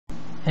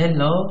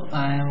Hello,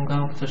 I am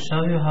going to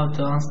show you how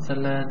to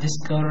install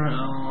Discord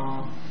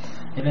on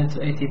Ubuntu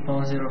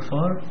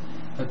 80.04.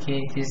 Okay,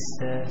 it is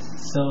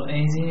so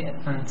easy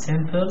and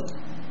simple.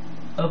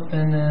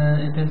 Open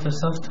Ubuntu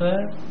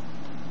software,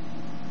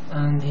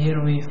 and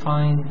here we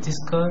find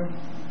Discord.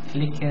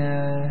 Click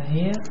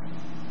here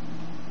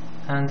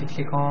and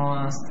click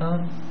on install.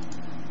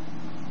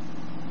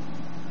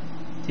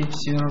 Type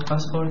your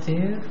password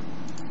here.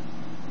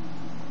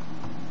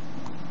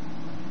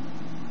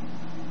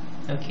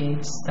 Okay,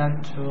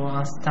 start to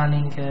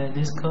installing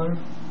Discord.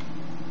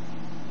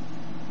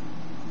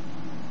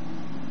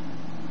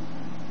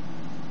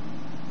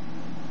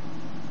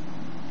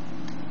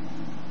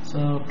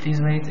 So please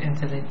wait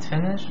until it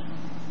finishes.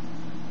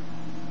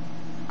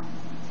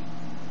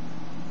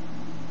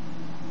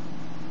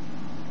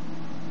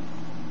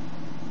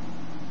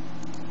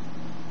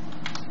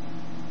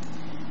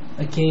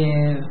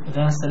 Okay,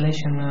 the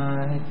installation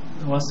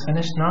was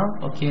finished now.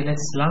 Okay,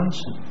 let's launch.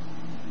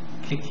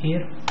 Click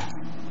here.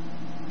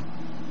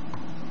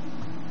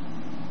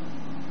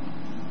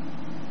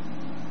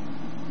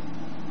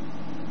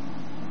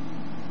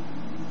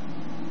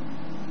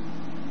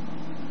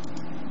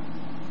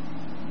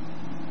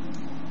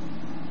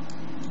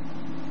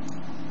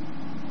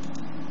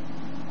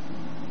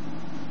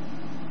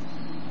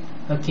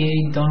 Okay,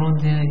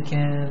 download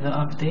the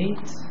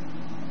update.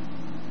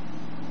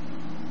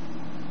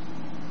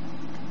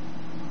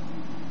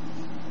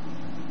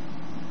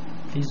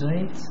 Please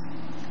wait.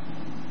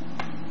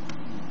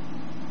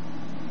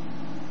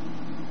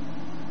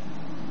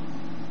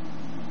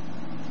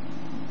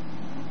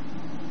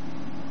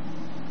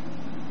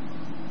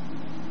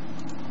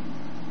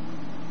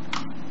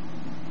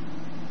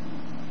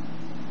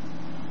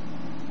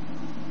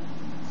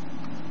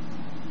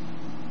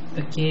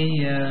 Okay,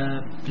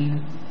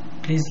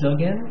 please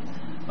log in,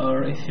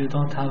 or if you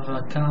don't have an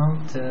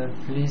account,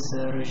 please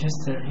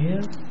register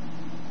here.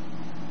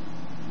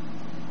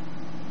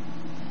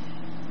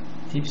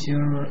 Type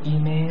your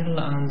email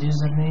and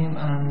username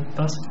and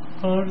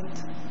password.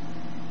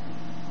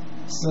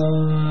 So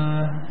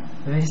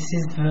this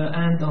is the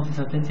end of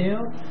the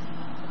video.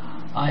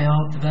 I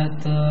hope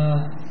that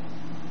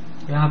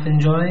you have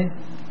enjoyed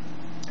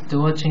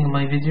watching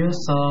my videos,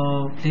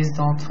 so please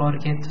don't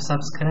forget to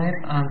subscribe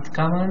and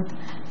comment.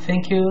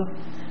 Thank you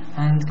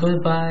and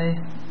goodbye.